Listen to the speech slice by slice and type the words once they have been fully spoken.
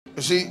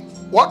You see,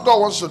 what God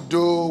wants to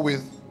do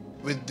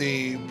with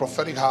the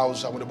prophetic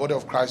house and with the body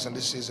of Christ in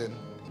this season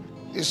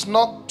is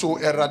not to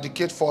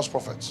eradicate false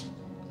prophets.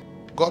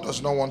 God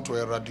does not want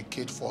to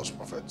eradicate false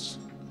prophets.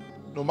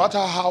 No matter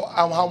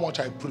how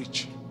much I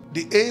preach,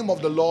 the aim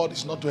of the Lord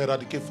is not to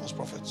eradicate false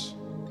prophets.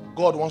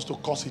 God wants to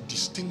cause a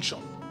distinction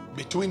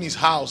between his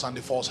house and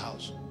the false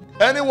house.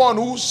 Anyone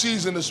who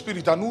sees in the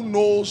spirit and who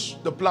knows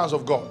the plans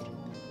of God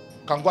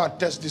can go and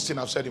test this thing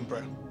I've said in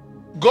prayer.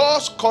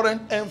 God's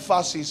current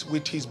emphasis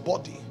with his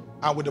body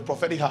and with the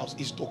prophetic house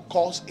is to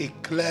cause a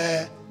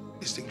clear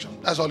distinction.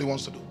 That's all he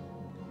wants to do.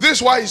 This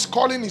is why he's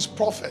calling his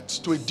prophets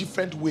to a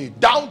different way,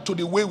 down to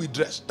the way we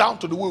dress, down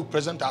to the way we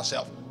present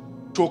ourselves,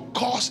 to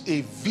cause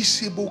a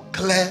visible,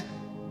 clear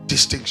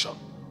distinction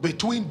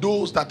between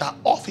those that are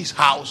of his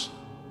house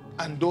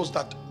and those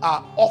that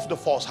are of the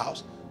false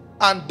house.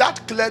 And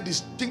that clear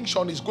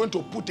distinction is going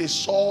to put a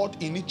sword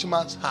in each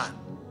man's hand.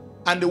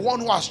 And the one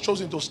who has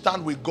chosen to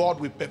stand with God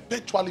will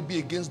perpetually be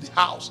against the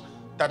house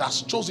that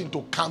has chosen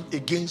to come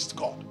against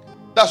God.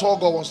 That's what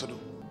God wants to do.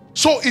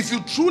 So if you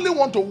truly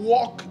want to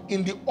walk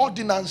in the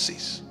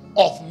ordinances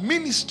of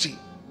ministry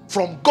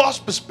from God's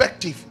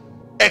perspective,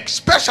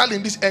 especially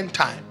in this end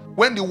time,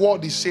 when the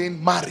world is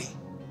saying marry,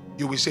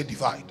 you will say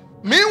divide.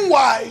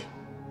 Meanwhile,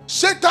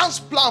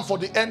 Satan's plan for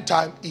the end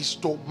time is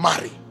to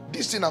marry.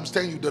 This thing I'm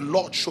telling you, the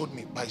Lord showed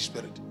me by his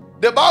spirit.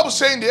 The Bible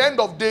says in the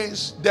end of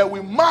days, they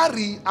will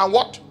marry and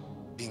what?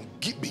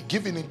 Be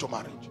given into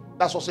marriage.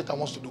 That's what Satan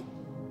wants to do.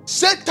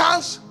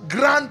 Satan's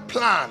grand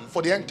plan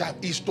for the end time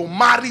is to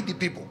marry the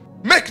people.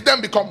 Make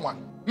them become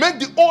one. Make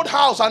the old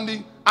house and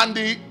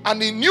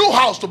the new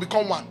house to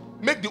become one.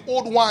 Make the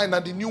old wine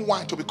and the new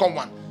wine to become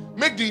one.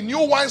 Make the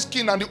new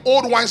wineskin and the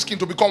old wineskin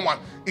to become one.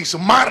 It's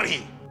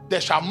marry. They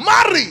shall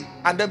marry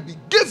and then be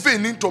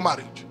given into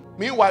marriage.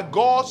 Meanwhile,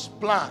 God's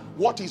plan,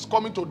 what he's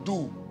coming to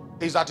do,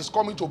 is that he's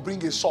coming to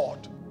bring a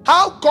sword.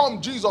 How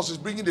come Jesus is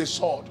bringing a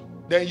sword?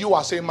 Then you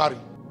are saying marry.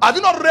 Have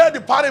you not read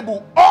the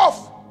parable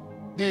of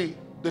the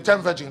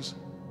 10 virgins?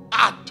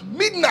 At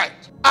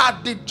midnight,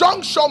 at the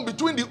junction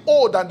between the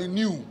old and the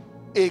new,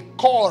 a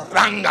call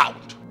rang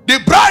out. The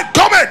bride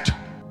cometh.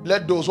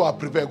 Let those who are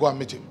prepared go and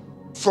meet him.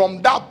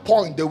 From that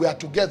point, they were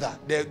together.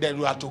 They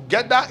were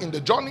together in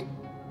the journey,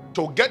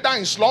 together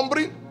in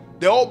slumbering.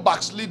 They all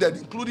backslided,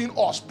 including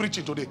us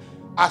preaching today.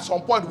 At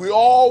some point, we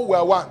all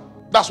were one.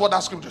 That's what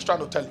that scripture is trying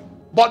to tell you.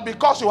 But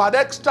because you had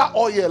extra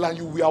oil and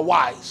you were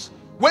wise,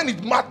 when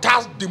it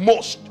matters the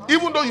most,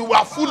 even though you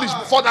were foolish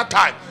before that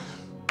time,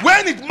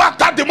 when it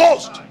mattered the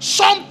most,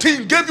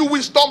 something gave you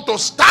wisdom to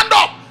stand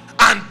up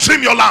and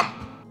trim your lamp.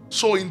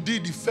 So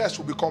indeed, the first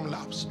will become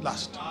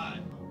last.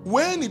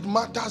 When it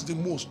matters the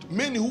most,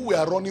 many who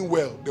were running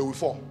well, they will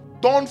fall.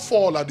 Don't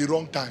fall at the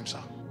wrong time,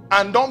 sir.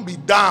 And don't be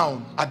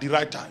down at the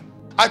right time.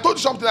 I told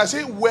you something. I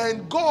say,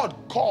 when God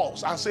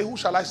calls and say, who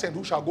shall I send?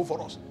 Who shall go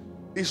for us?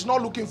 He's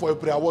not looking for a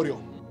prayer warrior.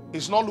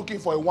 He's not looking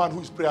for a one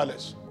who is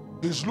prayerless.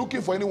 He's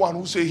looking for anyone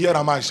who say, here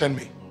am I, send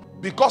me.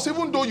 Because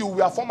even though you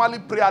were formerly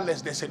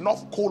prayerless, there's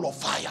enough coal of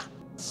fire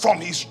from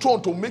his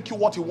throne to make you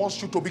what he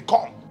wants you to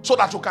become, so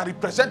that you can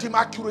represent him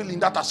accurately in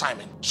that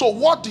assignment. So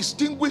what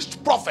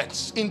distinguished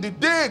prophets in the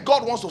day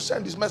God wants to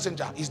send his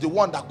messenger is the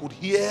one that could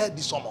hear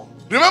the sermon.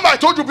 Remember I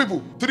told you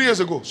people 3 years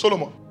ago,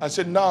 Solomon, I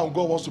said now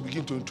God wants to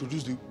begin to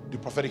introduce the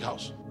prophetic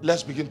house.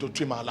 Let's begin to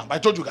trim our lamp. I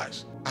told you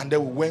guys. And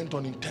then we went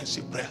on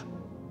intensive prayer,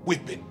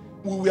 weeping.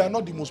 We are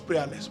not the most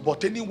prayerless,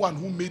 but anyone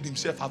who made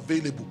himself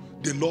available,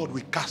 the Lord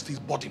will cast his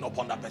burden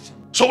upon that person.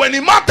 So when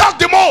it matters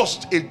the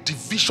most, a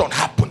division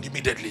happened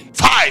immediately.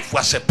 5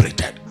 were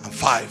separated and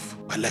 5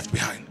 were left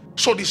behind.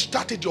 So the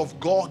strategy of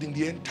God in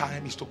the end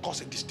time is to cause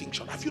a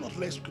distinction. Have you not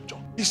read scripture?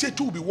 He said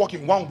 2 will be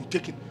walking, 1 will be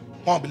taken,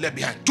 1 will be left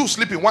behind. 2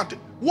 sleeping, 1.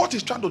 What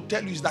he's trying to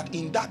tell you is that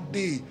in that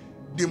day,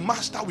 the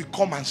master will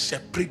come and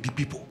separate the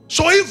people.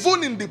 So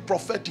even in the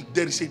prophetic,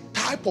 there is a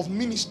type of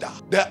minister.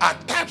 There are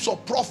types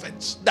of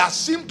prophets that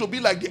seem to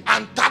be like the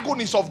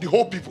antagonists of the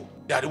whole people.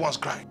 They are the ones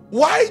crying.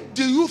 Why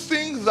do you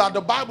think that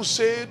the Bible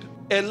said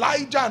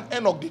Elijah and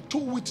Enoch, the 2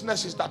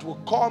 witnesses that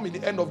will come in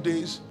the end of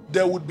days,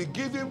 they would be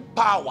given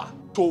power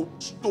to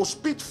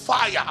spit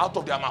fire out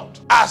of their mouth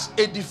as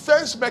a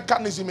defense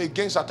mechanism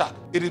against attack?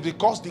 It is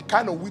because the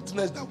kind of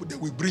witness that they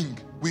will bring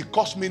will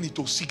cause many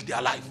to seek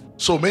their life.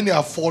 So many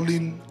are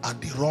falling at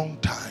the wrong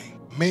time.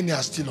 Many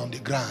are still on the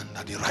ground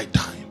at the right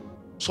time.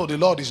 So the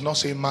Lord is not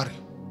saying marry.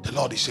 The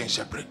Lord is saying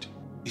separate.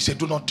 He said,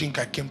 do not think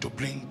I came to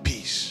bring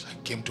peace. I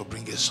came to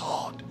bring a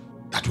sword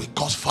that will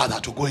cause father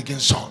to go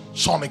against son,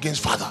 son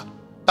against father.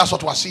 That's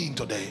what we're seeing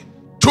today.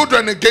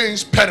 Children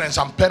against parents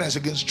and parents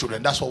against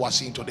children. That's what we're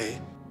seeing today.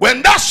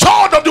 When that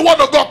sword of the word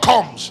of God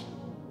comes,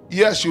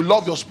 yes, you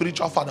love your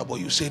spiritual father, but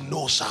you say,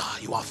 no, sir,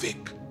 you are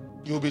fake.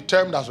 You'll be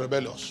termed as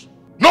rebellious.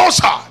 No,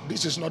 sir,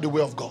 this is not the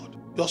way of God.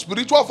 Your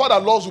spiritual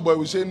father loves you, but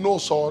we say, no,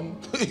 son,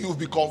 you've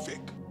become fake.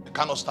 I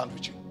cannot stand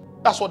with you.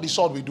 That's what the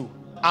sword will do.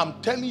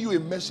 I'm telling you a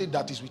message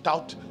that is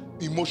without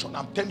emotion.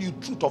 I'm telling you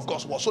the truth of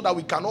God's word so that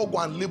we can all go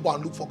and labor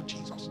and look for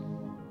Jesus.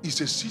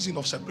 It's a season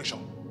of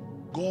separation.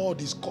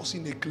 God is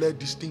causing a clear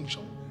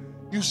distinction.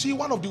 You see,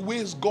 one of the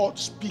ways God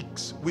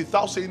speaks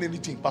without saying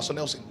anything, Pastor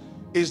Nelson,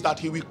 is that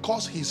he will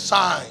cause his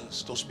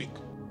signs to speak.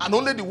 And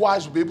only the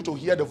wise will be able to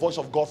hear the voice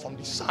of God from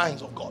the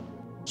signs of God.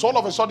 So all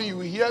of a sudden you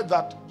will hear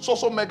that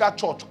so mega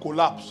church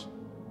collapse.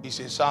 It's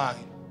a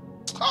sign.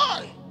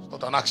 Hi, it's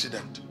not an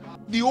accident.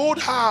 The old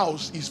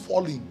house is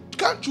falling.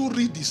 Can't you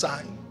read the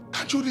sign?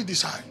 Can't you read the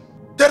sign?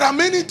 There are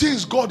many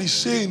things God is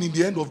saying in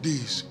the end of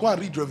days. Go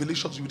and read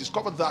Revelations. You will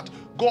discover that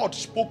God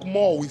spoke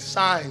more with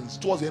signs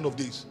towards the end of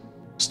days.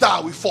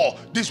 Star will fall.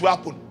 This will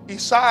happen.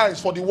 It's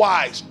signs for the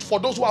wise, for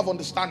those who have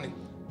understanding.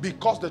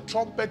 Because the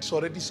trumpet is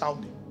already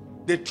sounding.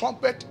 The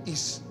trumpet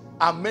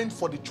are meant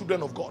for the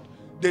children of God.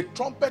 The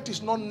trumpet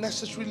is not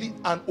necessarily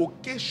an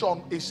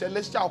occasion, a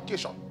celestial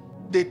occasion.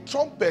 The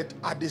trumpet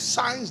are the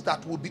signs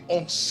that will be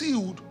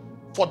unsealed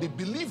for the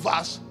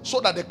believers so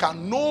that they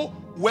can know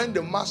when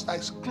the master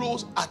is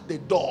close at the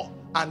door,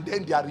 and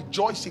then their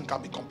rejoicing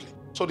can be complete.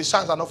 So the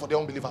signs are not for the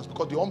unbelievers,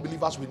 because the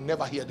unbelievers will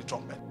never hear the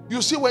trumpet.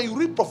 You see, when you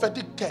read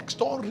prophetic text,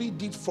 don't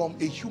read it from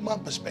a human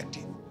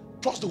perspective.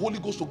 Trust the Holy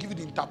Ghost to give you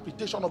the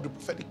interpretation of the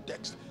prophetic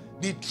text.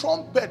 The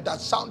trumpet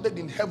that sounded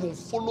in heaven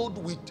followed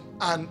with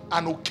an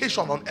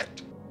occasion on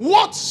earth.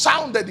 What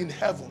sounded in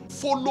heaven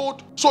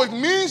followed. So it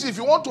means if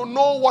you want to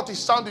know what is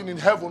sounding in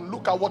heaven,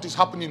 look at what is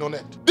happening on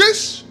earth.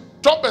 This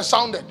trumpet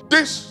sounded.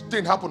 This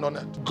thing happened on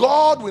earth.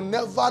 God will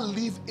never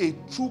leave a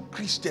true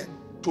Christian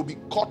to be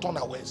caught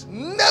unawares.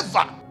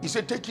 Never. He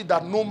said, take it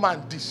that no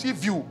man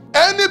deceive you.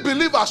 Any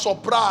believer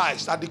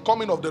surprised at the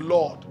coming of the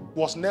Lord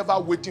was never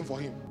waiting for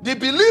him. The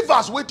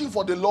believers waiting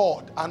for the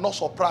Lord are not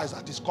surprised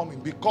at his coming,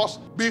 because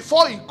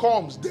before he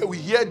comes, they will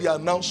hear the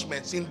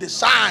announcements in the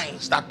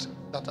signs that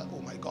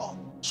oh my God.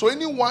 So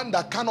anyone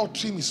that cannot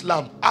trim his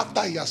lamp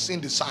after he has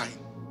seen the sign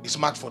is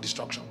marked for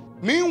destruction.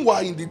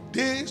 Meanwhile, in the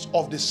days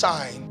of the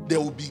sign, there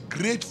will be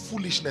great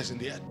foolishness in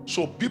the earth.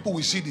 So people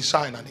will see the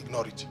sign and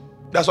ignore it.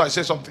 That's why I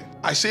say something.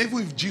 I say, even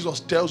if Jesus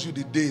tells you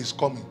the day is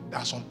coming, there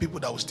are some people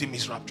that will still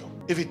miss rapture.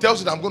 If he tells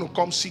you that I'm going to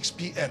come 6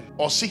 p.m.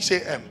 or 6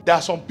 a.m., there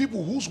are some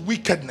people whose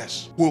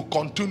wickedness will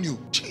continue.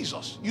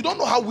 Jesus, you don't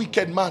know how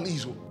wicked man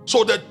is.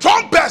 So the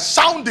trumpet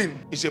sounding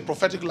is a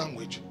prophetic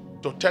language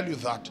to tell you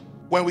that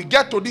when we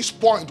get to this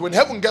point, when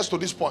heaven gets to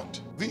this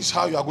point, this is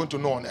how you are going to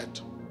know on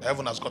earth.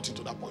 Heaven has gotten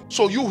to that point.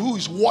 So you who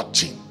is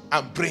watching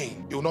and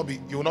praying, you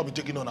will not be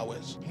taken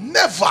unawares.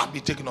 Never be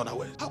taken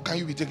unawares. How can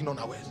you be taken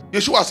unawares?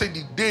 Yeshua said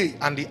the day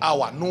and the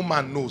hour no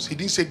man knows. He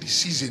didn't say the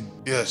season.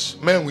 Yes,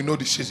 men will know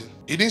the season.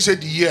 He didn't say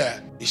the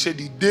year. He said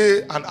the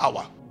day and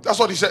hour. That's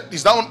what he said.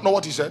 Is that not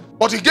what he said?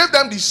 But he gave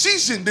them the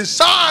season, the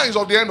signs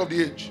of the end of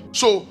the age.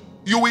 So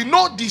you will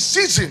know the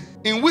season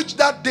in which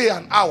that day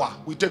and hour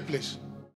will take place.